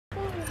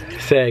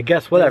Say,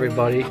 guess what,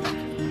 everybody?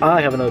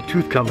 I have another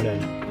tooth coming in.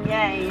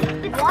 Yay.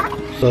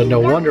 So no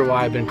wonder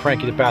why I've been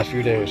cranky the past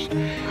few days.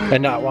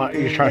 And not want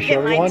you trying to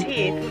show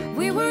everyone?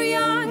 We were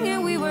young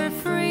and we were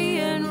free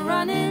and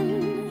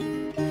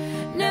running.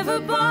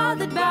 Never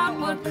bothered about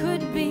what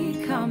could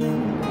be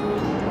coming.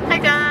 Hi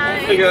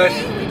guys. Hey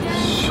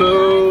guys.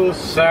 So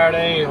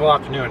Saturday, well,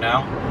 afternoon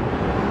now.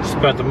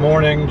 Spent the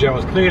morning, Jen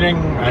was cleaning,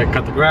 I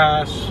cut the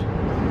grass.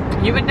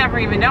 You would never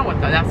even know what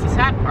though, that's the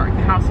sad part.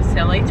 The house is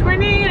still a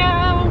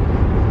tornado.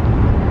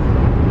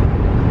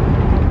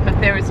 But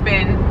there's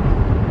been,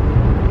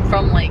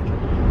 from like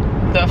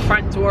the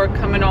front door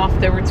coming off,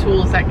 there were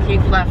tools that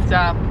Keith left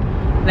up.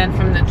 Then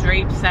from the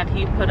drapes that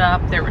he put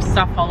up, there was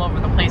stuff all over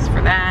the place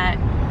for that.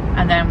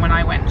 And then when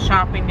I went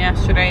shopping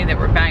yesterday, there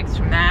were bags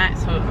from that.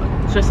 So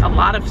just a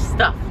lot of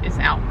stuff is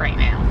out right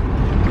now,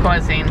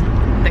 causing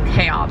the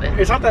chaos.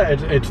 It's not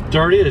that it's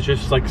dirty, it's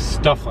just like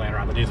stuff laying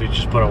around that needs to be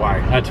just put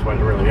away. That's what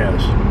it really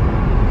is.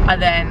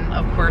 And then,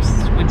 of course,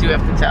 we do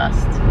have to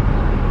dust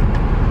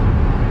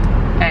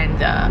and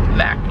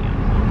vacuum.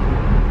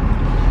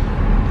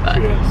 But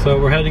yeah, so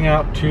we're heading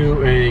out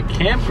to a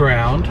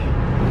campground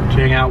to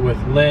hang out with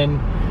Lynn,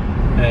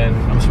 and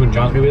I'm assuming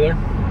John's gonna be there?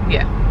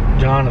 yeah.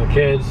 John and the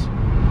kids.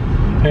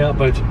 Hang out,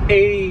 but it's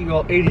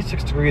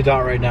 86 degrees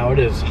out right now. It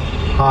is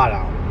hot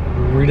out.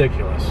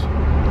 Ridiculous.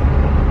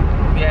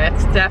 Yeah,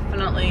 it's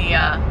definitely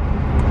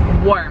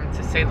warm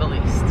to say the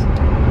least.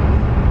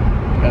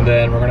 And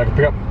then we're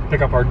gonna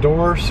pick up our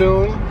door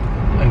soon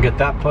and get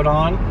that put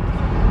on.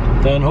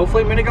 Then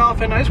hopefully mini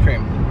golf and ice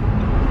cream.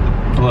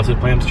 Unless the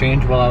plans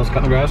change while I was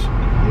cutting the grass.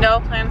 No,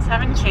 plans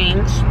haven't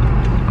changed.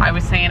 I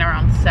was saying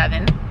around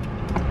 7.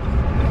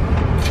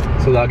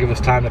 So that'll give us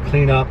time to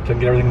clean up and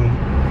get everything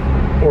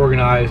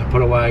organized and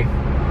put away.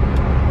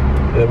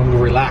 And then we can go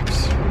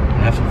relax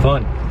and have some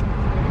fun.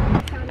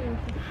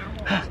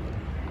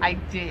 I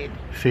did.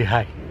 Say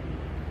hi.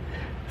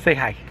 Say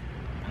hi.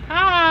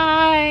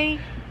 Hi.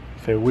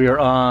 So we are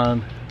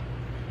on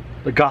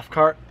the golf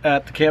cart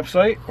at the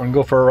campsite. We're gonna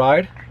go for a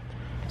ride.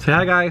 Say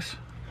hi, guys.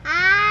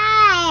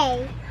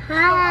 Hi. Hi.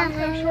 Oh, I'm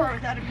so short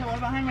without a pillow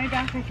behind my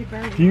back. I could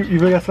barely. You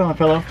really got something on a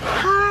pillow?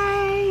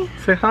 Hi.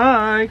 Say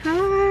hi.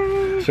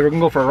 Hi. So we're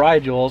gonna go for a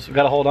ride, Jules. We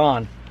gotta hold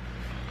on.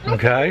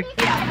 Okay?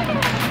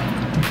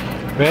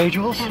 Ready,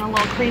 Jules? And a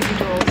little crazy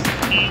Jules.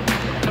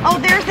 Oh,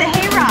 there's the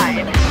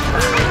hayride. I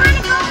want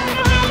to go on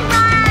the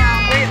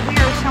hayride. We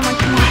are so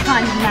much more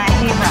fun than that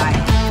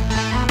hayride.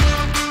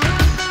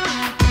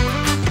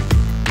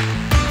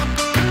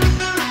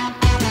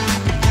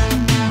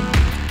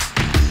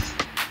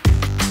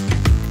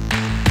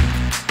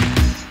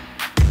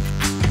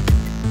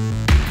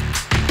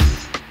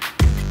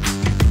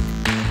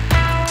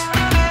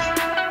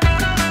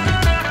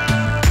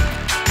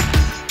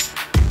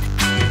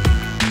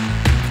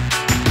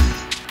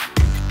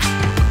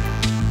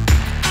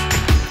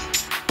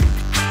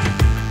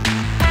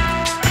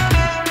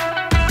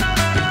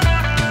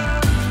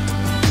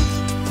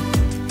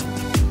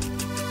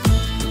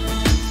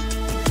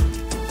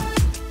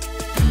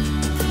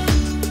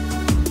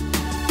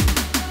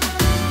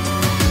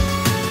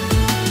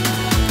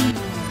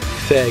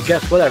 Say,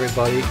 guess what,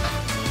 everybody?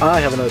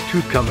 I have another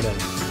tooth coming in.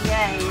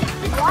 Yay.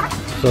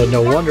 So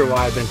no wonder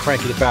why I've been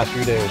cranky the past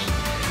few days.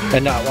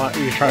 And not want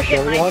you trying to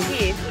show everyone?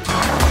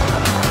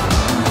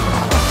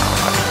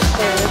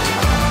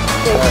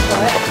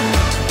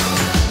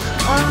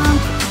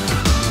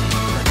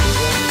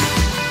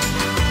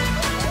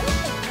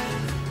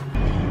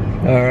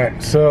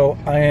 Alright, so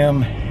I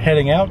am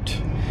heading out.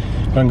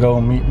 I'm gonna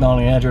go meet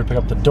Melanie and Andrew to pick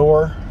up the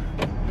door.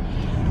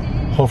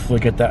 Hopefully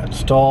get that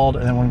installed,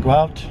 and then we're gonna go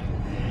out,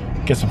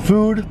 get some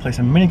food, play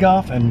some mini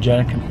golf, and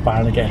Jen can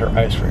finally get her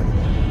ice cream.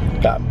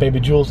 Got baby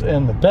Jules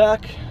in the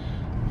back,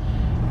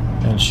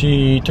 and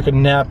she took a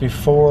nap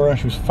before and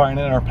she was fine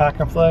in our pack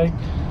and play.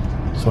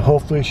 So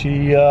hopefully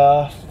she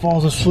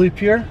falls asleep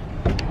here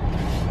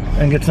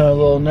and gets another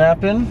little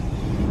nap in.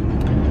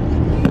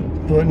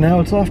 But now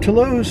it's off to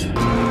Lowe's.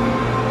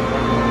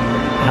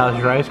 How's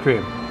your ice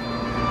cream?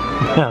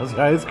 How's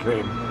your ice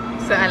cream?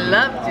 So I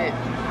loved it.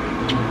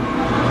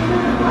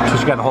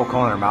 She's got a whole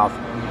cone in her mouth.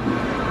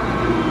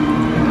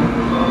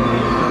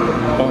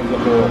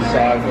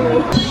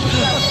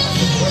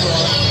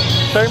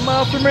 Take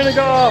monster mini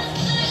golf.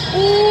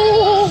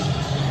 Ooh.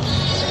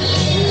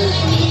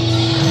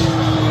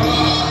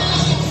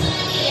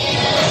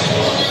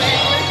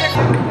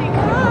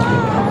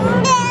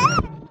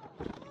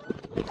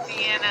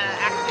 Sienna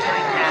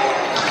accidentally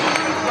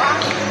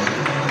passed.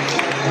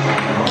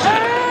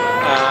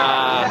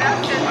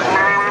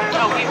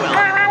 Oh, we will.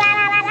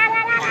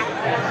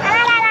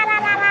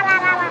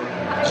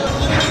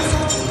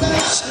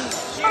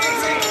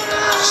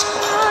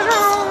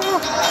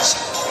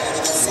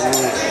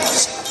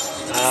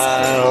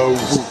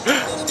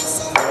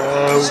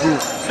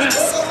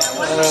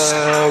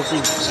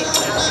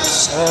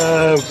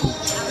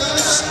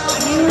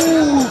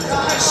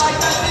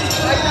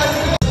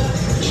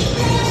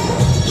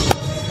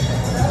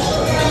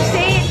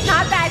 See, it's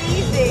not that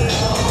easy.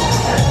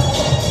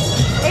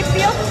 It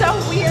feels so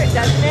weird,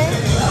 doesn't it?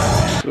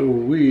 So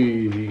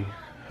we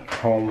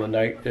home. The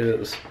night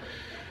is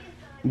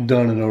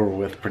done and over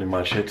with pretty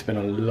much. It's been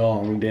a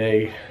long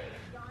day.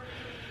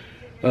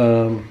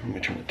 Let me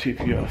turn the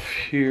TV off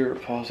here,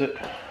 pause it.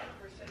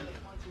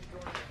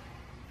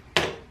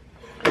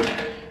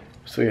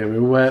 So yeah, we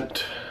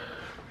went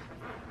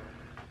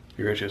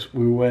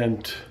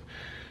to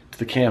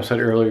the campsite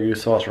earlier. You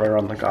saw us right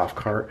around the golf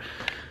cart.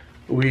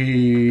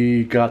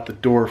 We got the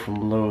door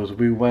from Lowe's.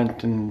 We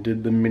went and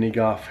did the mini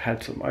golf,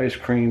 had some ice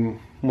cream,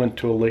 went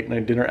to a late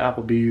night dinner at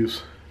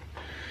Applebee's,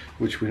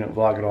 which we didn't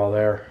vlog it all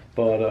there,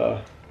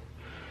 but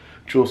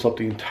Jules slept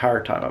the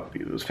entire time up.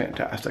 It was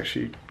fantastic.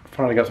 She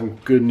finally got some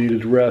good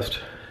needed rest.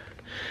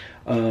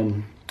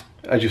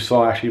 As you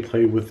saw, I actually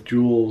played with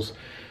Jules,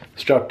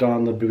 strapped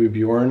on the Baby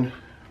Bjorn,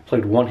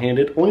 played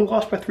one-handed, only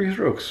lost by 3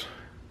 strokes.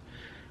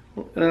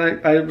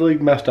 And I really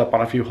messed up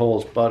on a few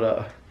holes,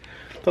 but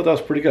thought that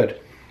was pretty good.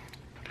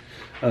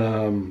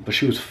 But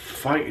she was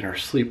fighting her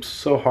sleep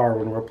so hard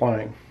when we were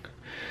playing.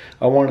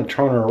 I wanted to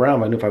turn her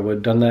around. I knew if I would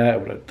have done that, I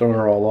would have thrown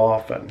her all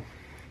off, and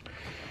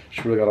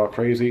she really got all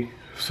crazy.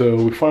 So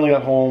we finally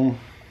got home,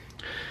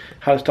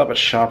 had to stop at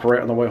shop right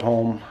on the way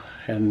home,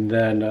 and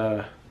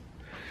then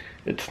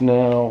it's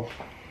now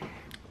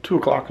 2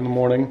 o'clock in the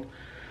morning.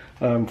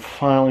 I'm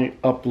finally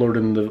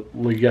uploading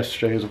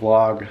yesterday's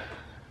vlog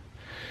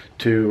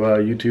to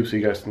YouTube so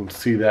you guys can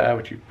see that,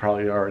 which you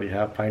probably already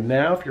have by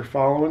now if you're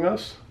following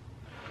us.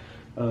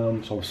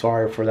 So I'm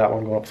sorry for that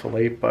one going up so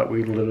late, but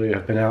we literally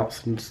have been out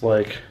since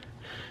like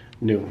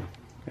noon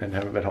and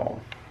haven't been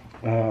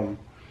home.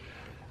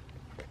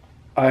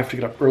 I have to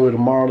get up early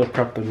tomorrow to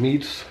prep the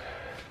meats.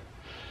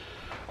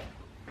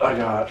 I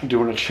got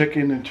doing a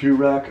chicken and 2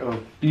 racks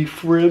of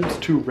beef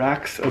ribs,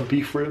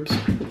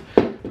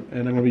 and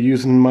I'm gonna be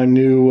using my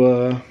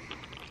new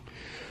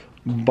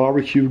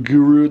barbecue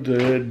guru,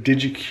 the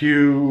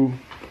DigiQ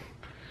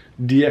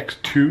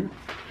DX2.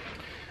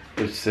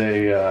 It's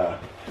a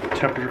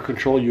temperature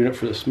control unit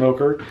for the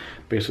smoker.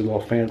 Basically, a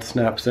little fan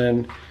snaps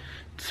in,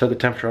 set the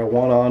temperature I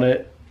want on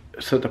it,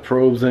 set the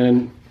probes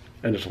in,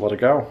 and just let it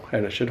go.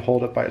 And it should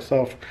hold it by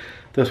itself.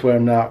 This way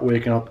I'm not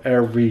waking up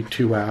every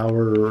 2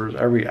 hours,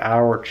 every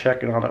hour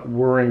checking on it,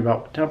 worrying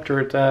about what temperature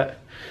it's at.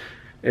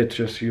 It's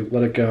just you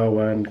let it go,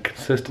 and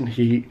consistent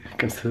heat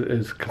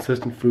is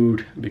consistent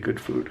food, be good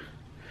food.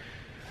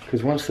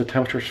 Because once the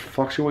temperature's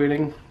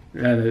fluctuating,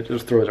 and it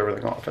just throws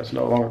everything off. It's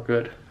no longer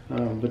good.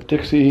 But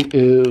Dixie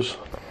is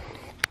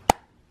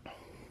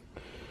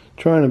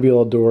trying to be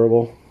all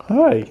adorable.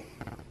 Hi.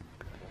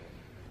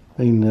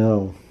 I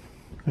know.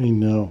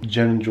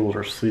 Jen and Jules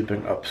are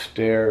sleeping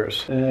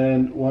upstairs.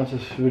 And once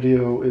this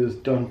video is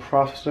done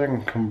processing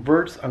and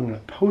converts, I'm gonna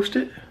post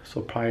it.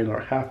 So probably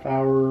another half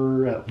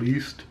hour at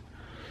least.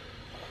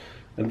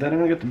 And then I'm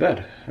gonna get to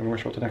bed and we're gonna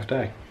start the next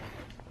day.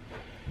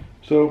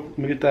 So let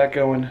me get that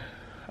going.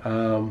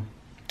 I'm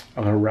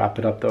gonna wrap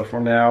it up though for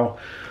now.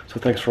 So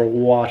thanks for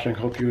watching.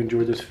 Hope you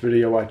enjoyed this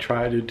video. I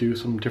tried to do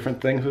some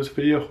different things in this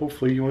video.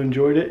 Hopefully you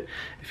enjoyed it.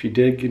 If you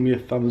did, give me a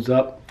thumbs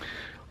up.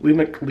 Leave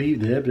a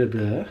comment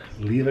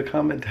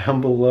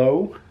down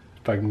below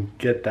if I can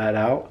get that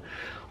out.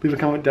 Leave a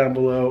comment down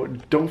below.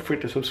 Don't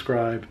forget to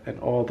subscribe, and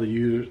all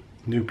the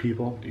new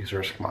people,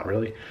 users, come on,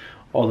 really,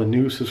 all the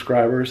new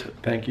subscribers,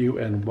 thank you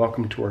and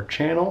welcome to our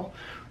channel.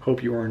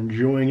 Hope you are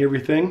enjoying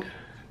everything,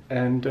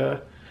 and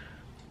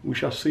we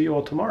shall see you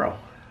all tomorrow.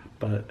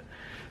 But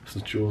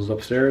since Jules is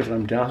upstairs and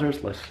I'm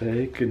downstairs, let's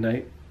say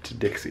goodnight to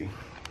Dixie.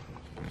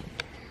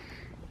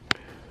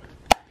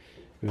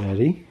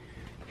 Ready?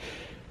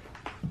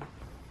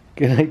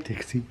 Good night,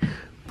 Dixie.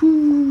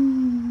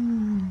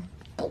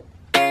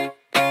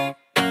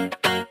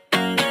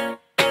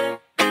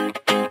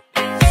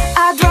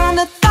 I'd run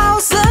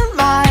 1,000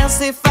 miles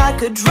if I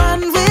could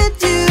run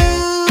with you.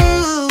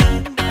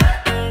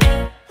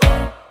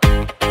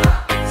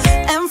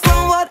 And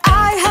from what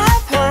I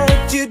have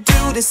heard, you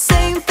do the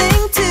same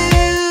thing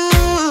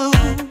too.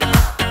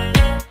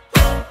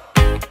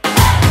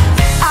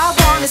 I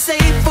wanna say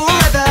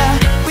forever,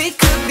 we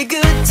could be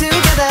good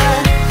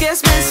together.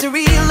 Guess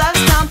misery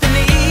loves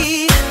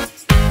company.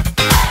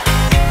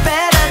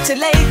 Better too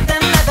late than